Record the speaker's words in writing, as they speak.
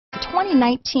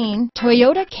2019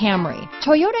 Toyota Camry.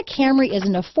 Toyota Camry is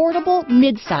an affordable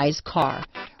mid-size car,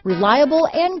 reliable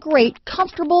and great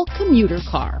comfortable commuter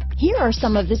car. Here are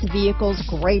some of this vehicle's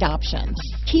great options: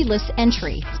 keyless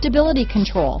entry, stability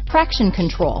control, traction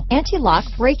control, anti-lock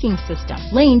braking system,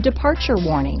 lane departure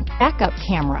warning, backup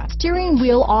camera, steering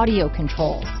wheel audio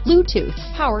controls, Bluetooth,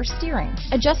 power steering,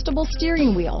 adjustable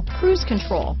steering wheel, cruise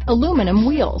control, aluminum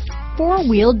wheels,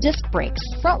 four-wheel disc brakes,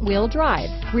 front-wheel drive,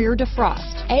 rear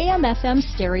defrost, AM/FM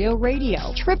stereo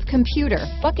radio, trip computer,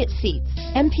 bucket seats,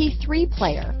 MP3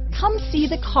 player. Come see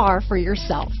the car for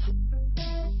yourself.